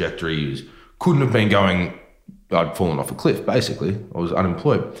career trajectory couldn't have been going. I'd fallen off a cliff. Basically, I was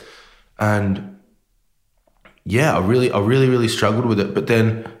unemployed, and yeah, I really struggled with it. But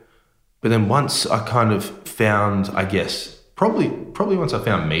then once I kind of found, I guess, probably once I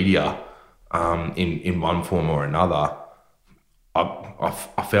found media in one form or another,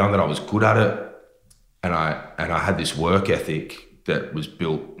 I found that I was good at it, and I had this work ethic that was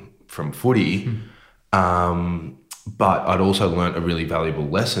built from footy. But I'd also learnt a really valuable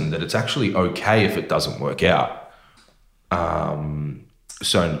lesson that it's actually okay if it doesn't work out.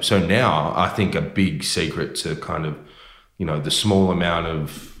 So now I think a big secret to kind of, the small amount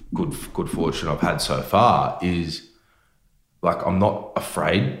of good fortune I've had so far is like I'm not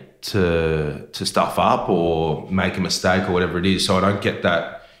afraid to stuff up or make a mistake or whatever it is. So I don't get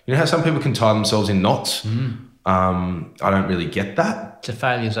that. You know how some people can tie themselves in knots? I don't really get that. So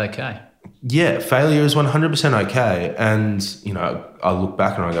failure's okay. Yeah, failure is 100% okay. And, I look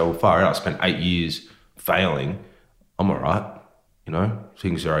back and I go, well, far out. I spent 8 years failing. I'm all right.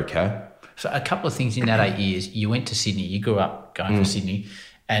 Things are okay. So a couple of things in that 8 years. You went to Sydney. You grew up going for Sydney.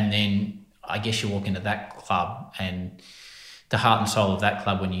 And then I guess you walk into that club, and the heart and soul of that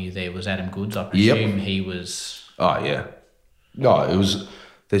club when you were there was Adam Goodes. I presume he was... Oh, yeah. No, it was...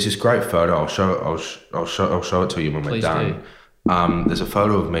 There's this great photo. I'll show it to you when we're done. There's a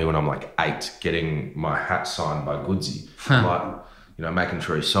photo of me when I'm like 8 getting my hat signed by Goodsy. Making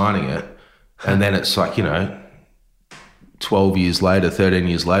sure he's signing it. And then it's like, 12 years later, 13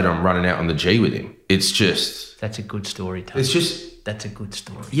 years later, I'm running out on the G with him. It's just... That's a good story, Tony. It's just... That's a good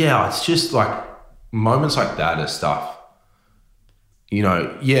story. Yeah, it's just like moments like that are stuff.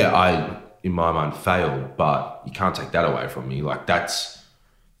 I, in my mind, failed, but you can't take that away from me. Like that's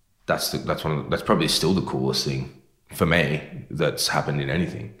probably still the coolest thing for me that's happened in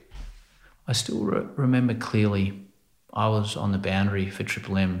anything. I still remember clearly I was on the boundary for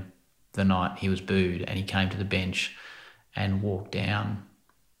Triple M the night he was booed, and he came to the bench and walked down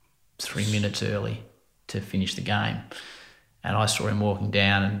 3 minutes early to finish the game. And I saw him walking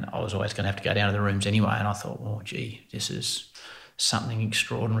down, and I was always going to have to go down to the rooms anyway. And I thought, oh, gee, this is something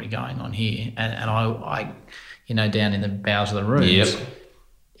extraordinary going on here. And I down in the bowels of the rooms,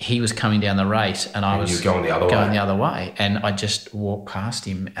 he was coming down the race, and I was going the other way. And I just walked past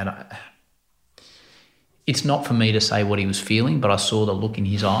him, and it's not for me to say what he was feeling, but I saw the look in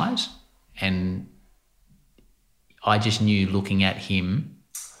his eyes, and I just knew, looking at him,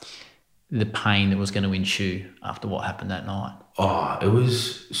 the pain that was going to ensue after what happened that night. Oh, it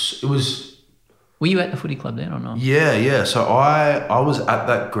was. Were you at the footy club then or not? Yeah. So I was at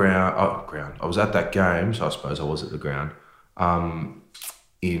that ground. I was at that game, so I suppose I was at the ground.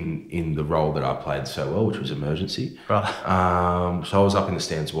 In the role that I played so well, which was emergency. Right. So I was up in the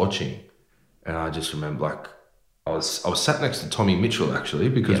stands watching, and I just remember I was sat next to Tommy Mitchell actually,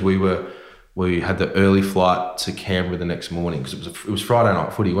 because we had the early flight to Canberra the next morning, because it was Friday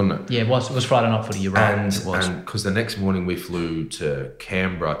night footy, wasn't it? Yeah, it was Friday night footy. You're right. And it was. because the next morning we flew to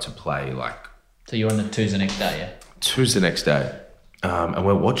Canberra to play So you're on the Tuesday next day, yeah? Tuesday next day, and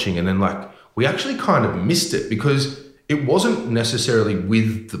we're watching, and then we actually kind of missed it because it wasn't necessarily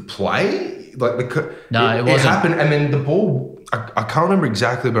with the play. It wasn't. It happened, and then the ball. I can't remember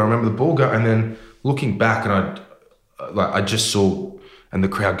exactly, but I remember the ball go, and then looking back, and I just saw. And the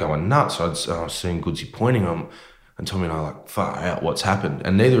crowd going nuts. I was seeing Goodsy pointing on, and Tommy and I far out, what's happened?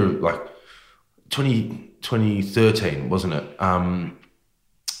 And neither 2013, wasn't it?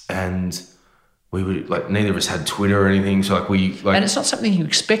 And we were neither of us had Twitter or anything. So and it's not something you're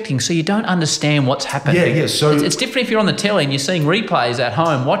expecting, so you don't understand what's happened. Yeah. So it's different if you're on the telly and you're seeing replays at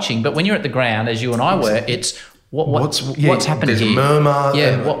home watching, but when you're at the ground, as you and I were, it's what's happened there's here? Murmur.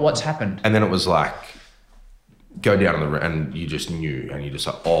 Yeah. What's happened? And then it was go down and you just knew, and you just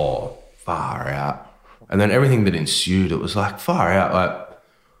far out. And then everything that ensued, it was like far out. Like,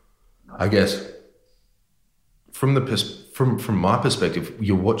 I guess from my perspective,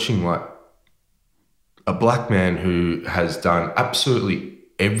 you're watching like a black man who has done absolutely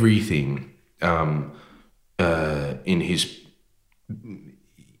everything in his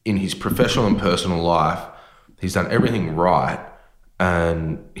professional and personal life. He's done everything right,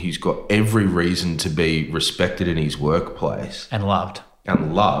 and he's got every reason to be respected in his workplace And loved.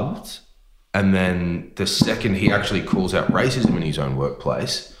 And then the second he actually calls out racism in his own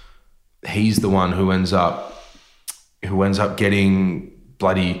workplace, he's the one who ends up getting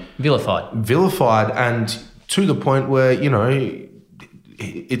bloody vilified, and to the point where, you know,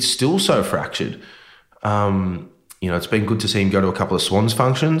 it's still so fractured. You know, it's been good to see him go to a couple of Swans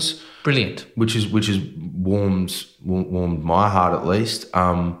functions. Brilliant. Which is warmed my heart at least.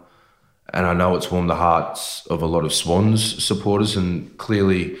 And I know it's warmed the hearts of a lot of Swans supporters, and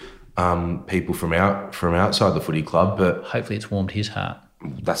clearly people from outside the footy club. But hopefully it's warmed his heart.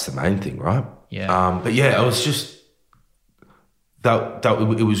 That's the main thing, right? Yeah. But yeah, it was just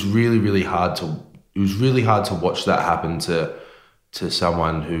it was really, really hard to watch that happen to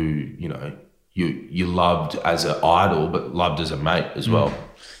someone who, you know, you loved as an idol, but loved as a mate as well.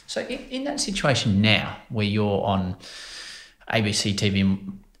 So in that situation now, where you're on ABC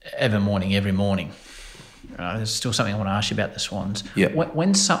TV every morning, there's still something I want to ask you about the Swans. Yeah.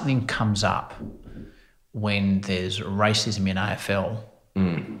 When something comes up, when there's racism in AFL,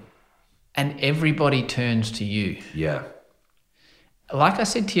 and everybody turns to you. Yeah. Like I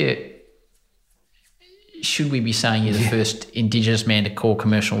said to you, should we be saying you're the first Indigenous man to call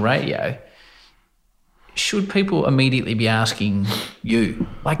commercial radio? Should people immediately be asking you?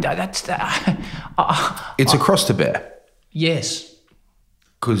 Like that's that. It's a cross to bear. Yes.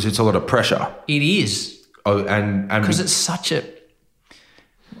 Because it's a lot of pressure. It is. Oh, and because it's such a.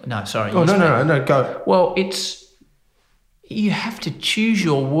 No, sorry. Oh no, go. Well, you have to choose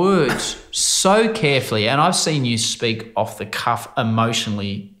your words so carefully, and I've seen you speak off the cuff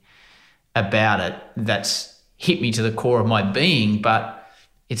emotionally about it. That's hit me to the core of my being, but.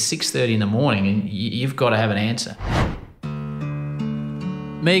 It's 6:30 in the morning and you've got to have an answer.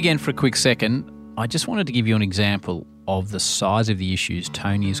 Me again for a quick second. I just wanted to give you an example of the size of the issues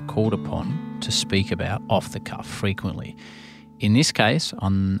Tony is called upon to speak about off the cuff frequently. In this case,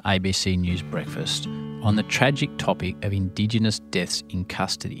 on ABC News Breakfast, on the tragic topic of Indigenous deaths in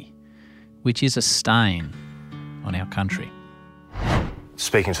custody, which is a stain on our country.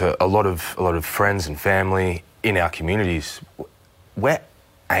 Speaking to a lot of friends and family in our communities, we're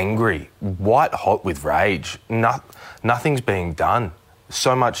angry, white hot with rage. Nothing's being done.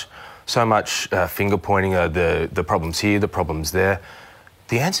 So much finger pointing. The problems here, the problems there.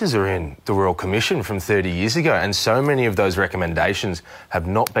 The answers are in the Royal Commission from 30 years ago, and so many of those recommendations have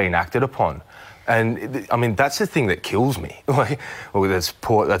not been acted upon. And I mean, that's the thing that kills me. That's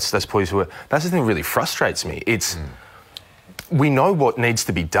police work. That's the thing that really frustrates me. We know what needs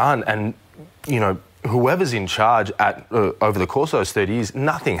to be done, and you know. Whoever's in charge over the course of those 30 years,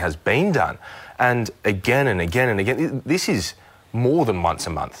 nothing has been done. And again and again and again, this is more than once a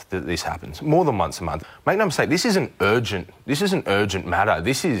month that this happens. More than once a month. Make no mistake, this is an urgent matter.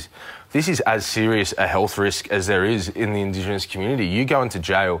 This is as serious a health risk as there is in the Indigenous community. You go into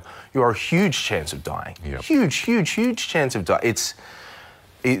jail, you are a huge chance of dying. Yep. Huge chance of dying.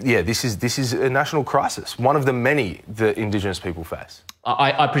 This is a national crisis, one of the many that Indigenous people face.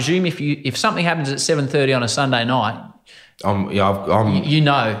 I presume if something happens at 7:30 on a Sunday night, you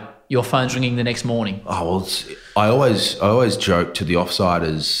know your phone's ringing the next morning. Oh well, I always joke to the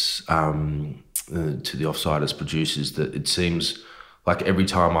offsiders, producers, that it seems like every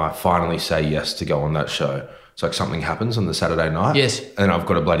time I finally say yes to go on that show, it's like something happens on the Saturday night. Yes, and I've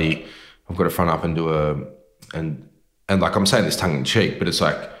got to front up and do and like I'm saying this tongue in cheek, but it's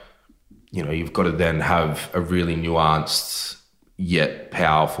like, you know, you've got to then have a really nuanced yet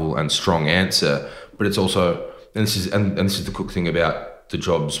powerful and strong answer. But it's also, and this is the cool thing about the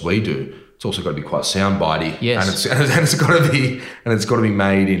jobs we do, it's also got to be quite soundbitey. Yes. And it's got to be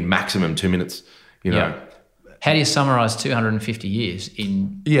made in maximum 2 minutes, you know. Yeah. How do you summarise 250 years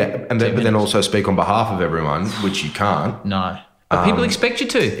in but then also speak on behalf of everyone, which you can't. No. But people expect you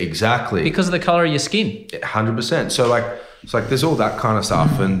to. Exactly. Because of the colour of your skin. 100%. So it's like there's all that kind of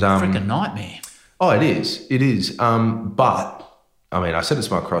stuff. And freaking nightmare. Oh, it is. It is. But I mean, I said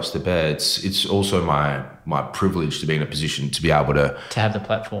it's my cross to bear. It's also my privilege to be in a position to be able to have the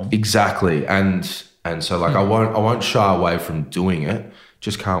platform. Exactly. And so like I won't shy away from doing it.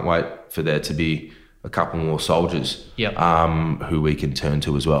 Just can't wait for there to be a couple more soldiers. Yep. Who we can turn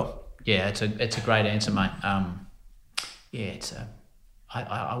to as well. Yeah, it's a great answer, mate.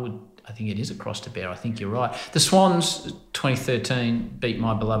 I think it is a cross to bear. I think you're right. The Swans 2013 beat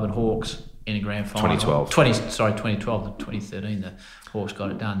my beloved Hawks in a grand final. 2012. The 2013 the Hawks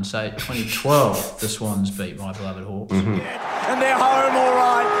got it done. So 2012 the Swans beat my beloved Hawks. And they're home all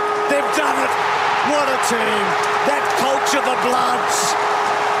right. They've done it. What a team. That culture, the Bloods.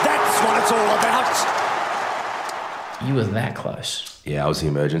 That's what it's all about. You were that close. Yeah, I was the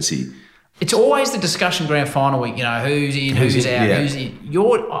emergency. It's always the discussion grand final week, who's in, who's out, who's in.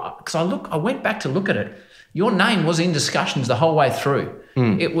 Because I went back to look at it. Your name was in discussions the whole way through.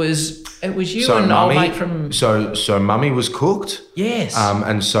 It was you and old mate from. So Mummy was cooked. Yes.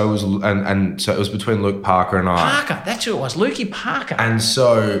 And so was and so it was between Luke Parker and I. Parker, that's who it was, Lukey Parker. And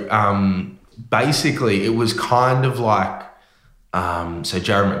so basically it was kind of like so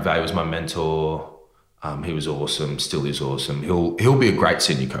Jared McVeigh was my mentor. He was awesome, still is awesome. He'll be a great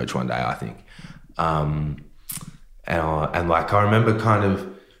senior coach one day, I think. And like I remember kind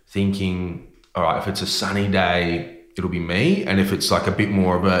of thinking, all right, if it's a sunny day, it'll be me, and if it's like a bit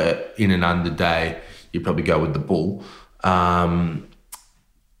more of a in and under day, you probably go with the Bull. And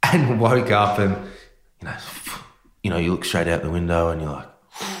woke up and you look straight out the window and you're like,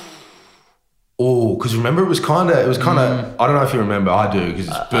 oh, because remember it was kind of. I don't know if you remember. I do because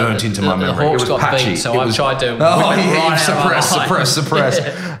it's burnt into my memory. The Hawks it was got patchy. beat, so I've tried to suppress.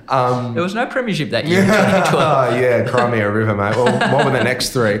 There was no premiership that year. In 2012. Yeah, Crimea River, mate. Well, what were the next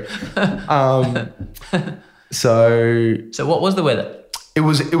three? So what was the weather? It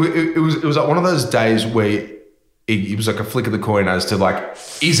was like one of those days where it was like a flick of the coin as to like,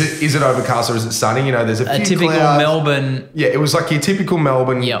 is it overcast or is it sunny? There's a few typical clouds. Melbourne. Yeah, it was like your typical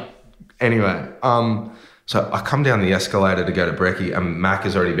Melbourne. Yep. Anyway, so I come down the escalator to go to Brekkie and Mac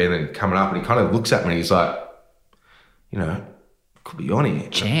has already been there coming up and he kind of looks at me and he's like, could be on here.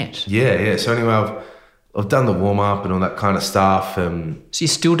 Chance. Yeah. So anyway, I've done the warm-up and all that kind of stuff. So you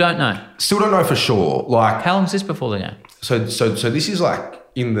still don't know? Still don't know for sure. Like, how long's this before the game? So this is like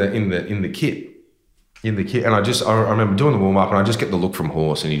in the kit. In the kit. And I remember doing the warm-up and I just get the look from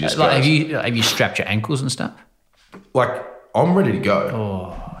Horse and he just goes, have you strapped your ankles and stuff? Like, I'm ready to go.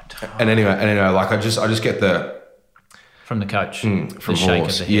 Oh. And anyway, like I just get the from the coach from the shake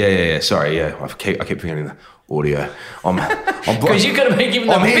Horse. of the head. Yeah. Sorry, yeah. I keep forgetting the audio. Because you could have been giving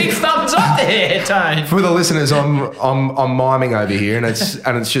them big thumbs up there, Tone. For the listeners, I'm miming over here, and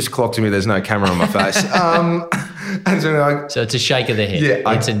it's just clocked to me. There's no camera on my face. And so it's a shake of the head.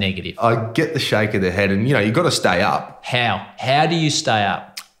 Yeah, it's a negative. I get the shake of the head, and you've got to stay up. How do you stay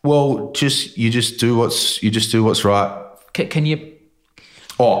up? Well, you just do what's right. Can you?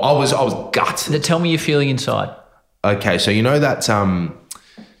 Oh, I was gutted. Tell me your feeling inside. Okay, so that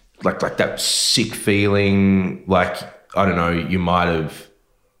like that sick feeling, like I don't know, you might have.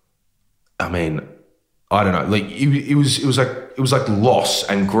 I mean, I don't know, like it was like loss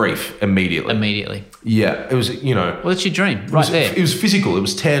and grief immediately. Yeah, it was Well, it's your dream, right there. It was physical. It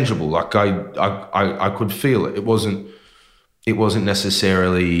was tangible. Like I could feel it. It wasn't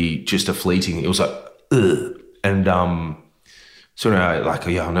necessarily just a fleeting. It was like ugh. And so like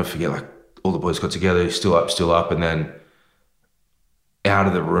I'll never forget. Like all the boys got together, still up, and then out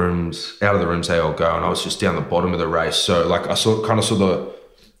of the rooms they all go, and I was just down the bottom of the race. So like I saw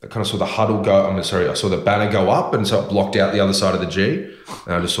the huddle go. I saw the banner go up, and so it blocked out the other side of the G.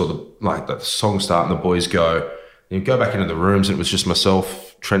 And I just saw the song start, and the boys go. And you go back into the rooms, and it was just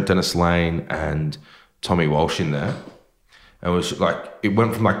myself, Trent Dennis Lane, and Tommy Walsh in there. And it was like it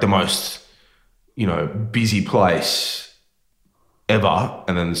went from like the most busy place ever,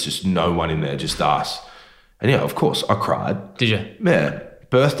 and then there's just no one in there, just us. And of course, I cried. Did you? Yeah,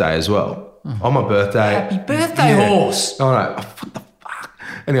 birthday as well. On my birthday. Happy birthday, Horse. Oh no, what the fuck?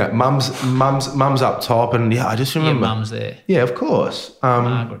 Anyway, mum's up top, and I just remember. Your mum's there. Yeah, of course.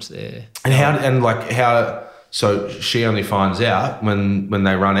 Margaret's there. And how? So she only finds out when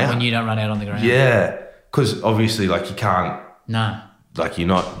they run out. When you don't run out on the ground. Yeah, because obviously, like you can't. No. Like you're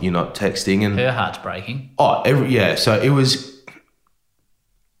not texting, and her heart's breaking. Oh, So it was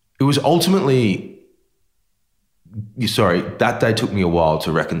ultimately. Sorry, that day took me a while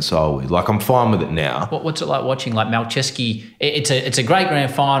to reconcile with. Like I'm fine with it now. What's it like watching like Malcheski? It's a great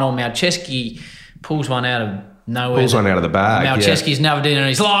grand final. Malcheski pulls one out of nowhere. Pulls one out of the bag. Malcheski's never done it in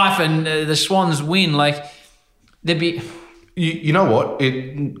his life, and the Swans win. Like there'd be. You know what?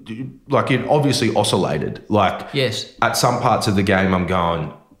 It obviously oscillated. Like yes, at some parts of the game, I'm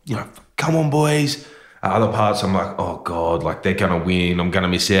going, come on, boys. At other parts, I'm like, oh God, like they're gonna win. I'm gonna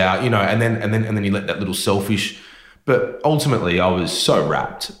miss out, and then you let that little selfish. But ultimately, I was so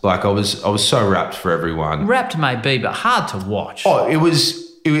wrapped. Like I was so wrapped for everyone. Wrapped may be, but hard to watch. Oh, it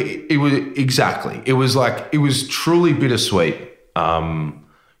was exactly. It was truly bittersweet.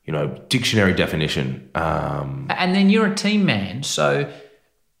 dictionary definition. And then you're a team man, so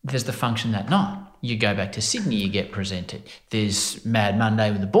there's the function that night. You go back to Sydney, you get presented. There's Mad Monday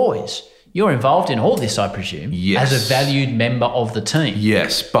with the boys. You're involved in all this, I presume, Yes. as a valued member of the team.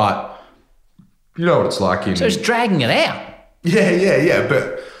 Yes, but you know what it's like in... So it's dragging it out. Yeah.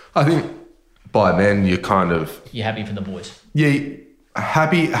 But I think by then you're kind of... You're happy for the boys. Yeah,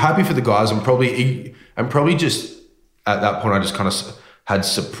 happy for the guys, and probably just at that point I just kind of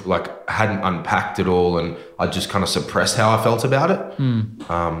hadn't unpacked it all, and I just kind of suppressed how I felt about it.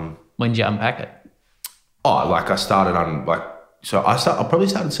 When did you unpack it? I started I probably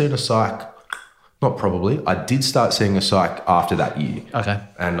started seeing a psych. Not probably. I did start seeing a psych after that year. Okay.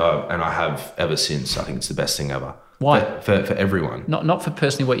 And I have ever since. I think it's the best thing ever. Why? For everyone. Not for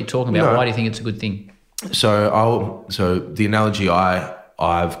personally what you're talking about. No. Why do you think it's a good thing? So the analogy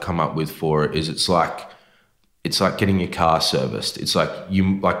I've come up with for it is it's like getting your car serviced. It's like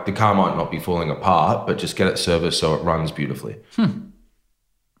the car might not be falling apart, but just get it serviced so it runs beautifully.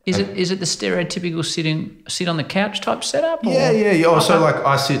 Is it the stereotypical sit on the couch type setup? Or? Yeah. Oh, so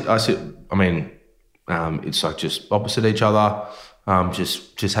I sit. I mean, it's like just opposite each other.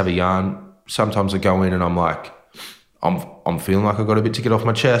 Just have a yarn. Sometimes I go in and I'm like, I'm feeling like I've got a bit to get off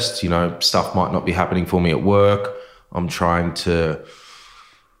my chest. Stuff might not be happening for me at work. I'm trying to,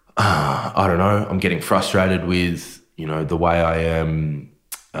 I don't know. I'm getting frustrated with, the way I am,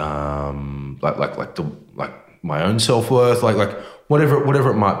 like my own self-worth, like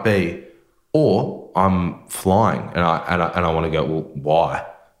whatever it might be. Or I'm flying and I want to go, well, why?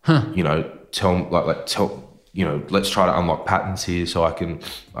 Tell, let's try to unlock patterns here so I can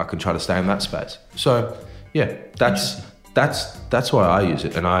try to stay in that space. So yeah, that's why I use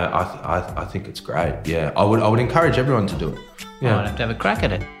it, and I think it's great. Yeah, I would encourage everyone to do it. Yeah, I'd have to have a crack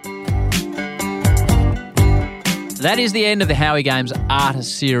at it. That is the end of the Howie Games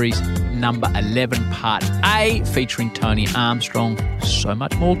Artist Series number 11, Part A, featuring Tony Armstrong. So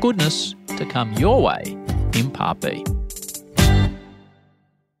much more goodness to come your way in Part B.